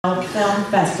Film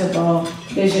Festival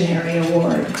Visionary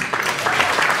Award.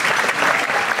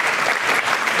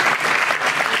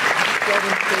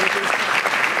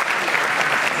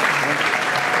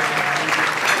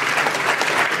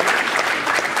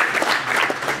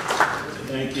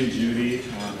 Thank you, Judy.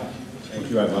 Thank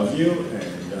you, I love you.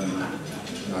 And I'm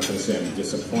not going to say I'm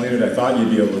disappointed. I thought you'd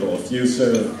be a little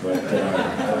effusive, but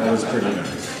that was pretty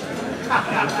nice.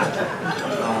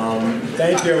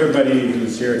 Thank you, everybody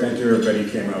who's here. Thank you, everybody who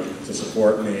came out to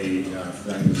support me,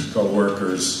 friends,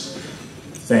 co-workers.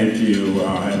 Thank you,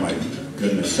 and my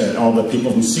goodness, and all the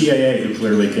people from CAA who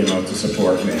clearly came out to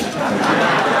support me.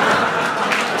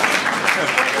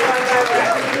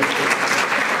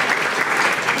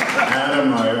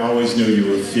 Adam, I always knew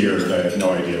you were feared. I had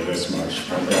no idea this much.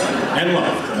 And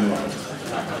loved.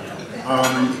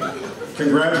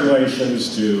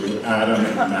 Congratulations to Adam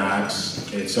and Max.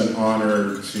 It's an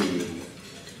honor to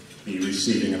be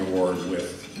receiving an award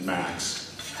with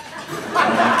Max.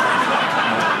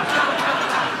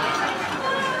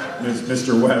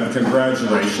 Mr. Webb,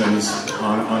 congratulations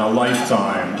on a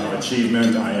lifetime of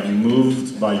achievement. I am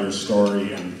moved by your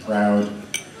story and proud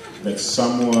that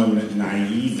someone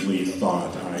naively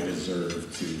thought I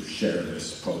deserved to share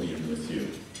this podium with you.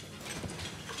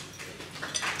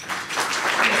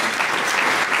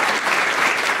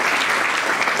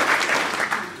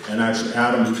 And actually,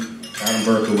 Adam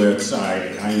Berkowitz,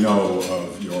 I know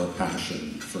of your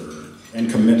passion for and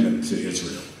commitment to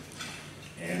Israel.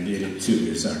 And it too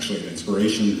is actually an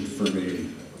inspiration for me.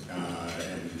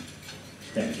 And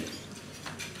thank you.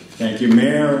 Thank you,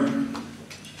 Mayor,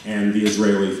 and the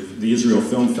Israel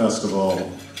Film Festival.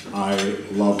 I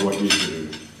love what you do.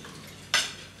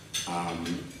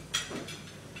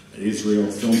 Israel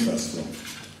Film Festival.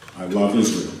 I love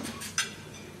Israel.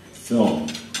 Film.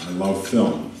 I love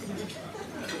film.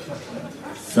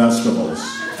 Festivals.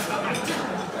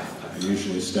 I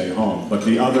usually stay home. But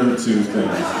the other two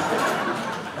things,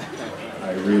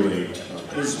 I really...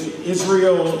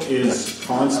 Israel is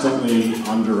constantly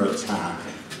under attack.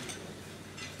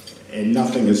 And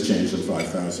nothing has changed in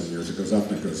 5,000 years. It goes up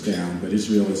and it goes down. But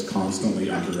Israel is constantly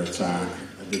under attack.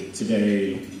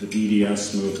 Today, the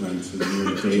BDS movement, the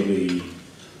new daily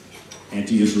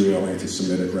anti-Israel,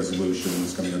 anti-Semitic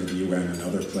resolutions coming out of the UN and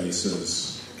other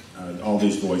places, all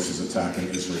these voices attacking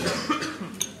Israel.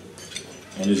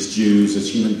 And as Jews, as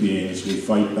human beings, we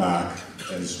fight back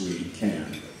as we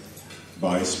can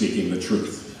by speaking the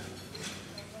truth.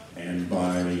 And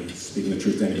by speaking the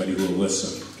truth to anybody who will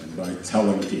listen. And by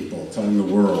telling people, telling the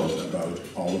world about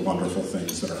all the wonderful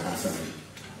things that are happening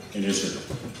in Israel,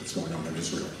 what's going on in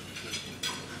Israel.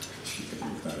 You can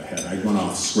move that ahead. I went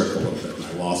off script a little bit and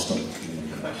I lost them.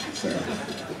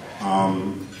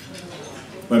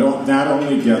 But that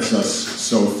only gets us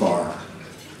so far.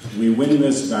 We win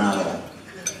this battle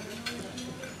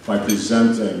by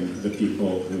presenting the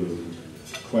people who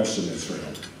question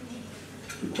Israel,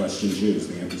 who question Jews,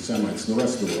 the anti-Semites, the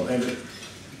rest of the world. And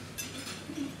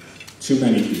too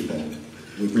many people.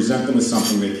 We present them as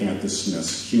something they can't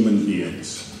dismiss, human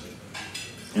beings.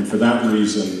 And for that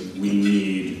reason, we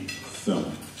need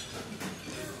film.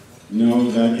 No,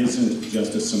 that isn't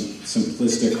just a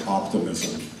simplistic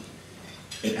optimism.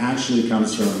 It actually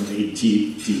comes from a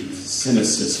deep, deep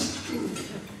cynicism.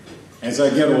 As I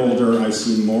get older, I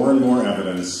see more and more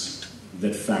evidence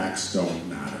that facts don't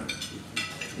matter.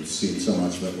 We've seen so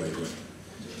much of it lately.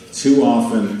 Too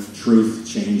often, truth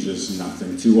changes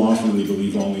nothing. Too often, we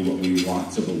believe only what we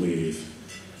want to believe.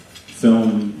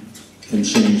 Film can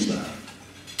change that.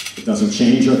 It doesn't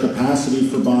change our capacity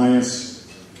for bias.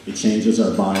 It changes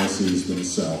our biases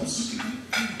themselves.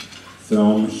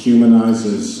 Film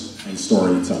humanizes and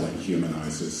storytelling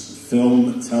humanizes.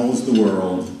 Film tells the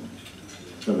world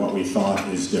that what we thought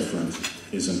is different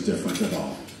isn't different at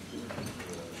all.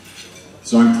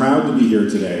 So I'm proud to be here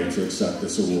today to accept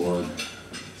this award.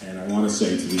 And I want to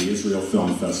say to the Israel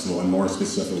Film Festival, and more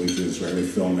specifically to Israeli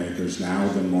filmmakers,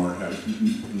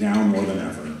 now more than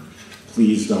ever,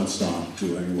 please don't stop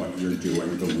doing what you're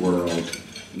doing. The world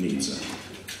needs it.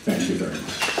 Thank you very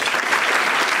much.